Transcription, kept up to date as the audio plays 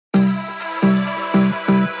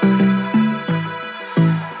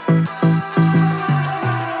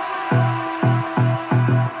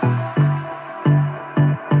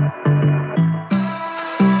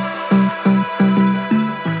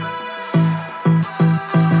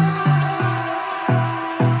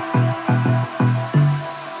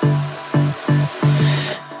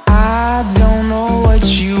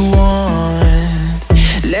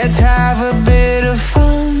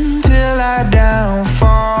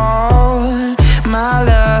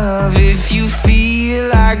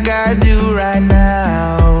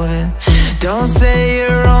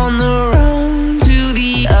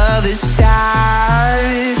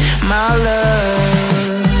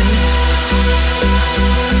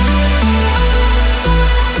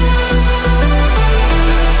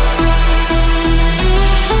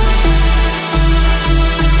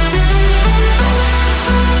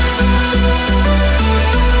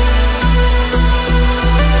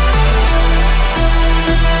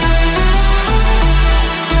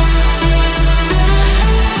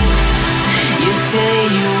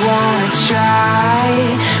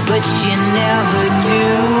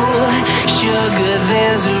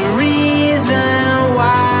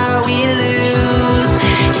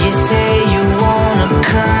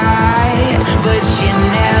but you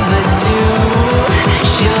never do.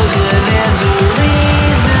 Sugar, there's a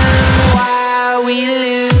reason why we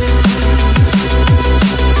lose.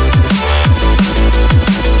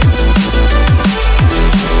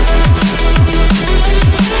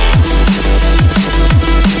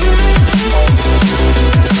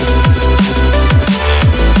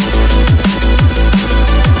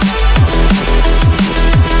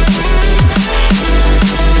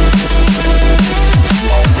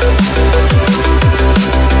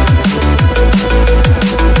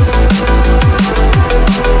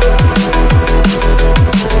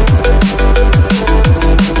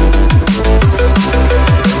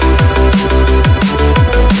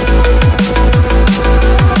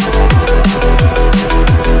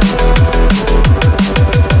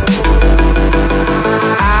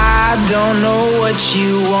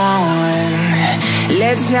 You want.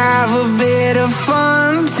 Let's have a bit of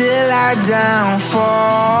fun till I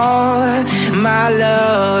downfall. My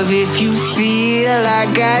love, if you feel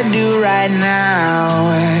like I do right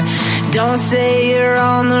now, don't say you're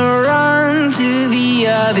on the run to the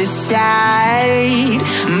other side.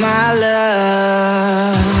 My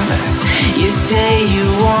love, you say you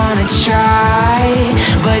wanna try,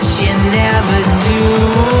 but you never do.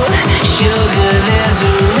 Sugar, there's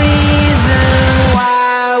a reason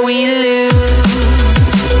why we lose.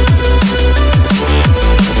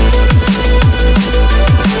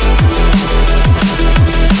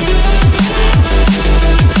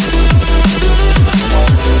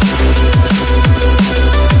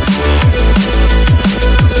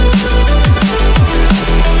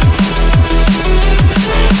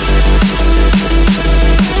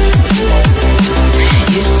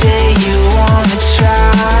 You say you wanna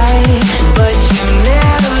try, but you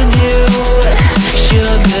never do.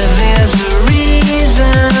 Sugar, there's a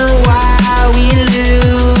reason why we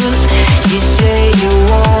lose. You say you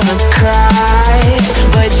wanna cry,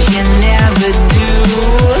 but you never do.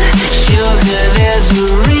 Sugar, there's a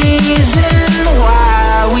reason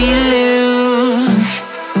why we lose.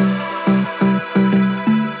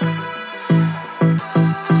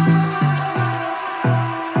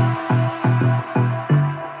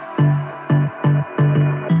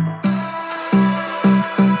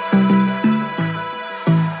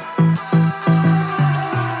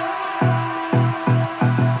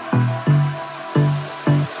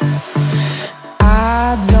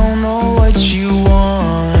 I don't know what you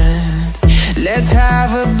want. Let's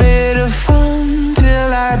have a bit of fun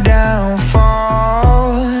till I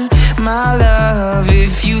downfall. My love,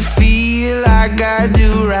 if you feel like I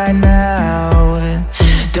do right now,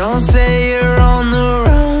 don't say you're on the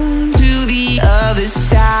run to the other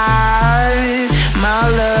side. My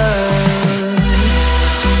love,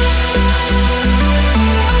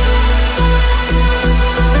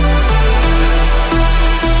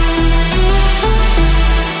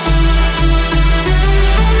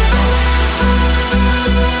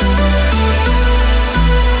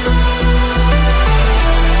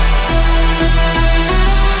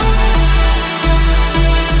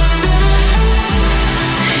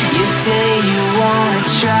 you say you wanna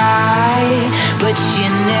try, but you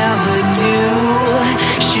never do.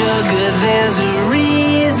 Sugar, there's a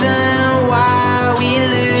reason why we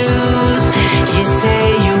lose. You say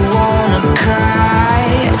you wanna cry,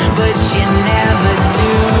 but you never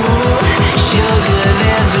do. Sugar,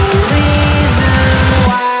 there's a reason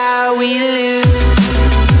why we lose.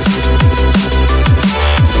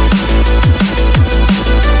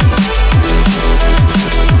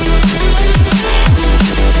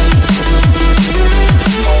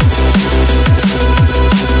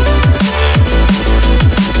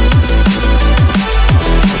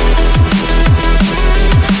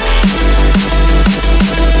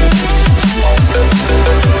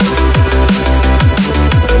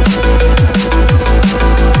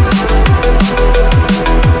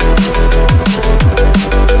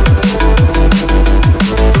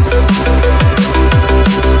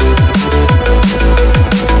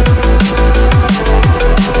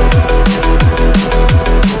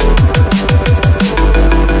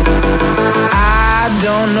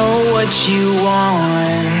 You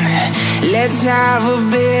want. Let's have a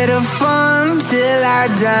bit of fun till I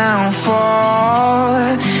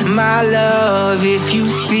downfall. My love, if you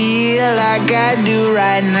feel like I do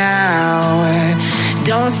right now,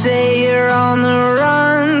 don't say you're on the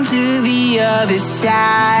run to the other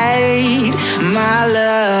side. My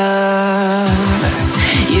love,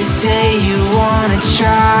 you say you wanna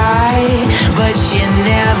try, but you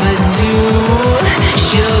never do.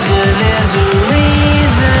 Sugar, there's a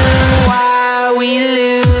reason why we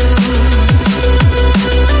lose.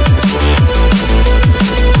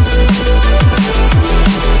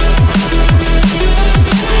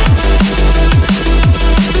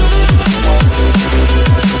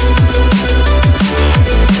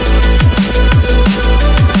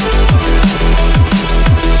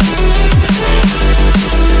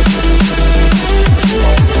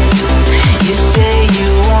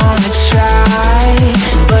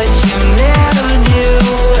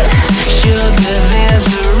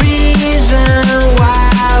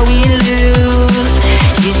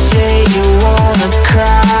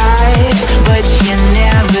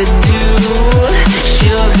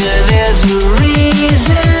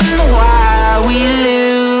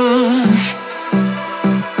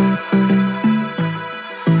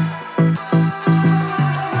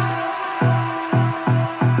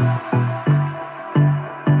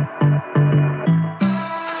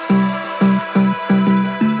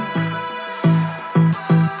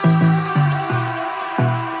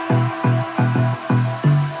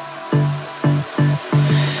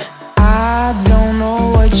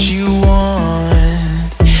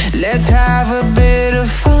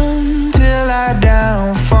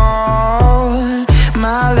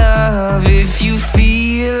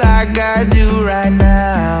 like I do right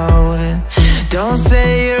now. Don't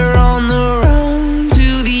say you're on the run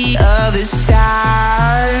to the other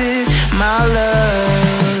side, my love.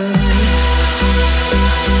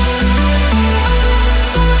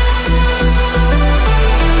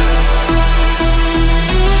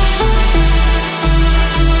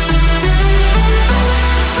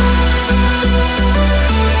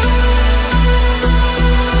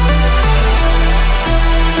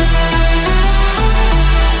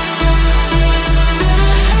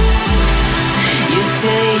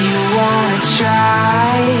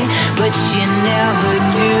 But you never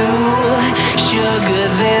do. Sugar,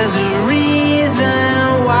 there's a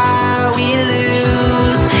reason why we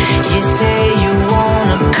lose. You say you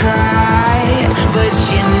wanna cry, but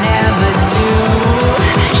you never do.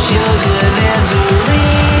 Sugar, there's a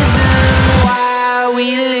reason why we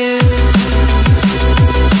lose.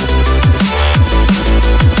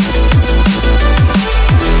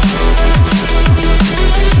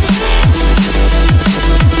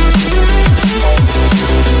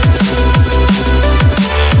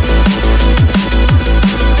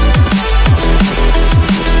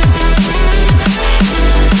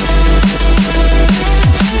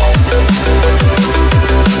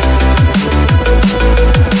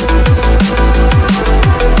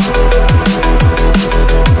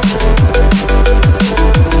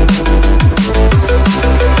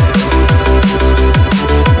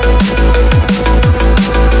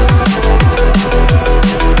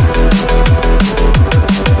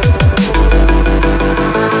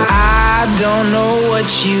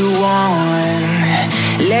 You want.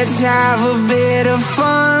 Let's have a bit of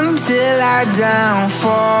fun till I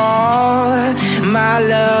downfall, my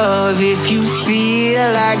love. If you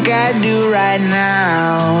feel like I do right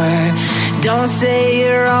now, don't say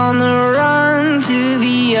you're on the run to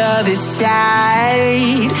the other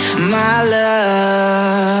side, my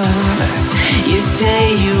love. You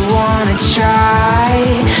say you wanna try,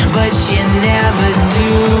 but you never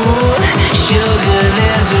do. Sugar,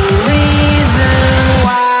 there's a reason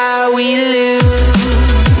why we lose.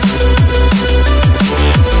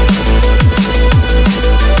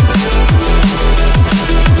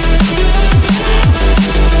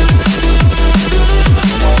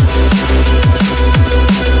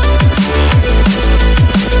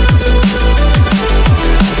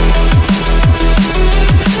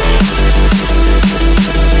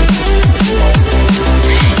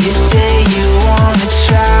 You say you wanna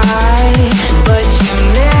try, but you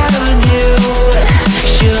never do.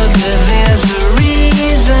 Sugar, there's a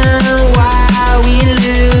reason why we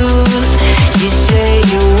lose. You say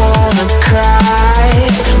you wanna cry,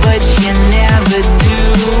 but you never do.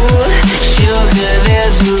 Sugar,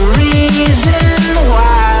 there's a reason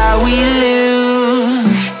why we lose.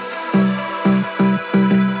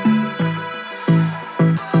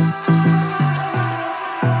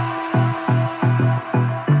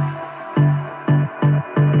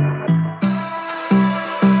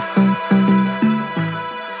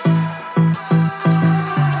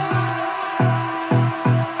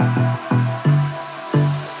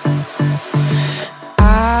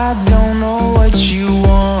 I don't know what you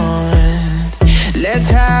want. Let's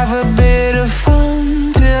have a bit of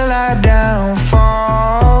fun till I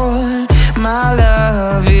downfall, my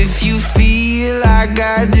love. If you feel like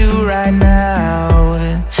I do right now,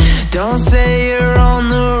 don't say you're on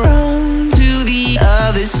the run to the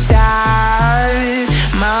other side,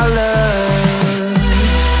 my love.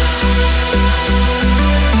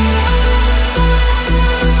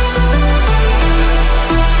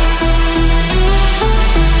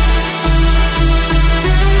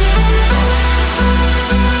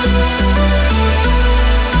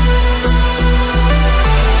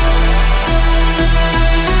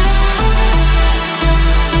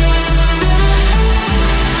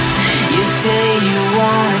 You say you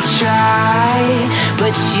wanna try,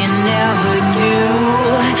 but you never do.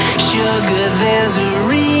 Sugar, there's a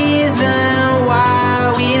reason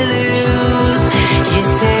why we lose. You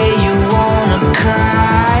say you wanna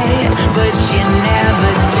cry, but you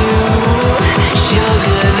never do.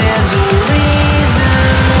 Sugar, there's a reason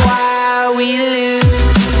why we lose.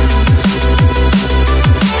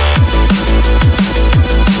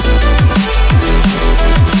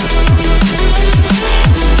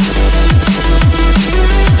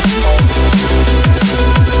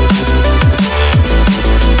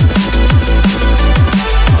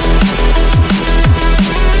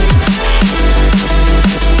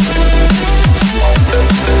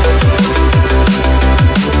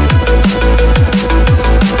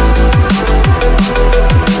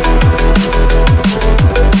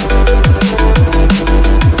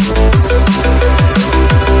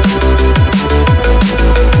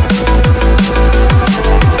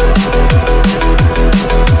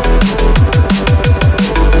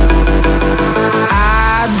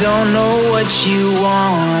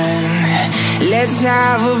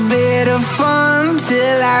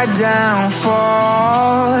 our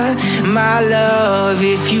downfall. My love,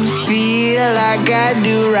 if you feel like I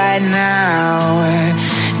do right now,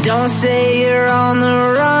 don't say you're on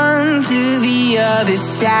the run to the other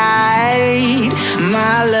side.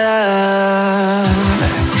 My love,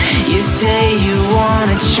 you say you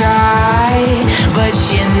wanna try, but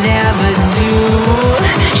you never do.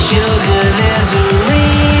 Sugar, there's a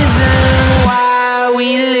reason why we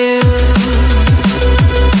lose.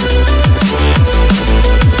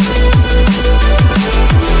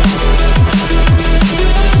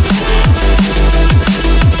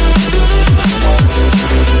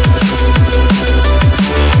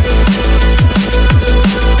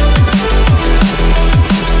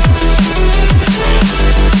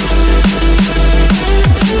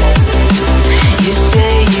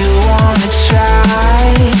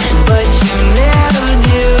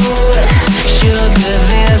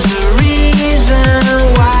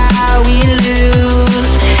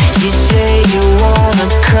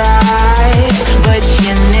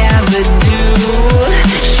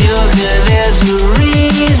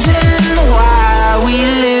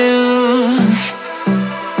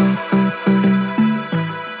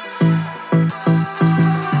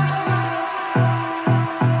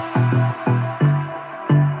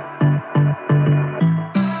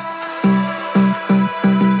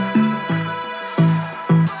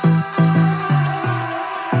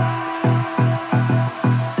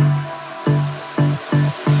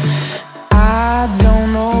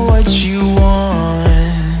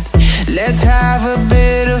 Let's have a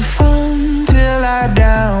bit of fun till I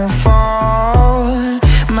downfall.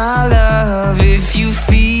 My love, if you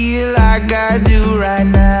feel like I do right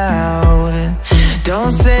now,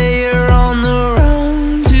 don't say you're on the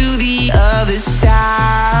run to the other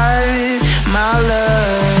side. My love,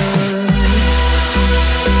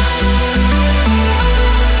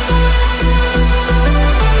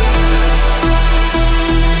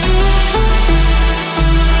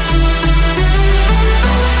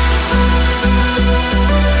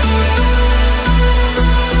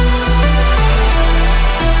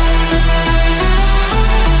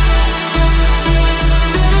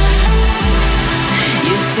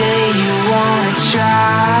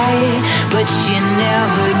 but you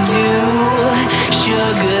never do.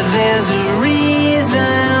 Sugar, there's a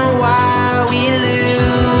reason why we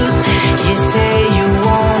lose. You say you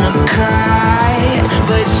wanna cry,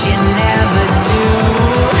 but you never do.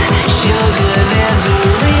 Sugar, there's a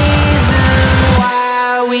reason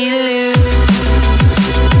why we lose.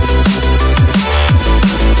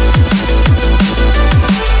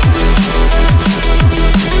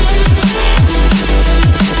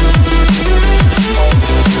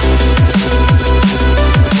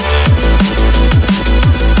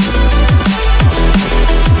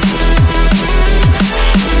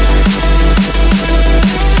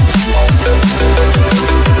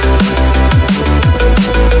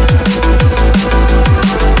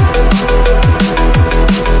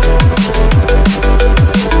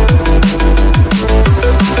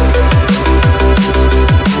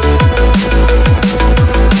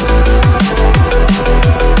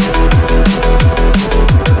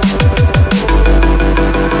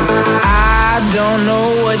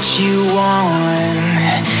 You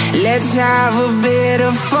want. Let's have a bit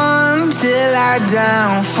of fun till I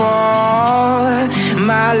downfall.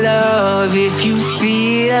 My love, if you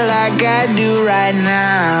feel like I do right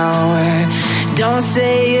now, don't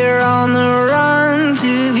say you're on the run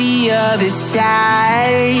to the other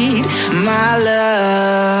side. My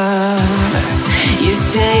love, you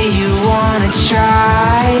say you wanna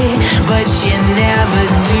try, but you never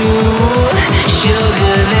do.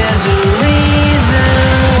 Sugar, there's a reason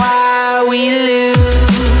why we lose.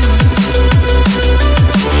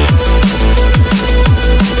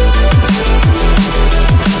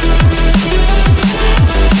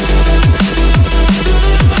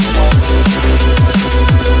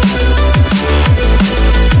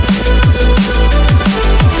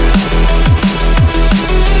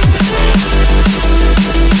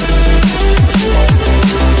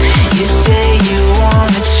 You say you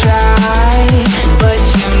wanna try, but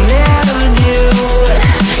you never do.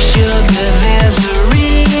 Sugar, there's a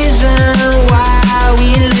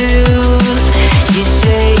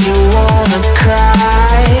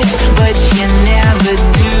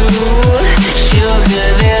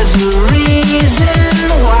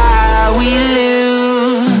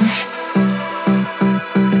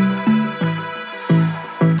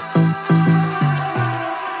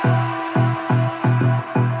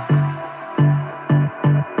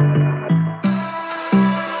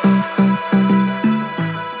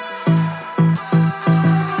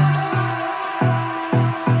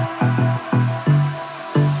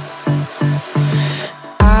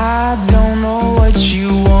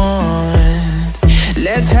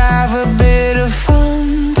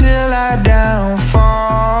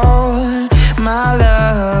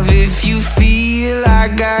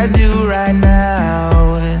I do right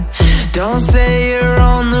now. Don't say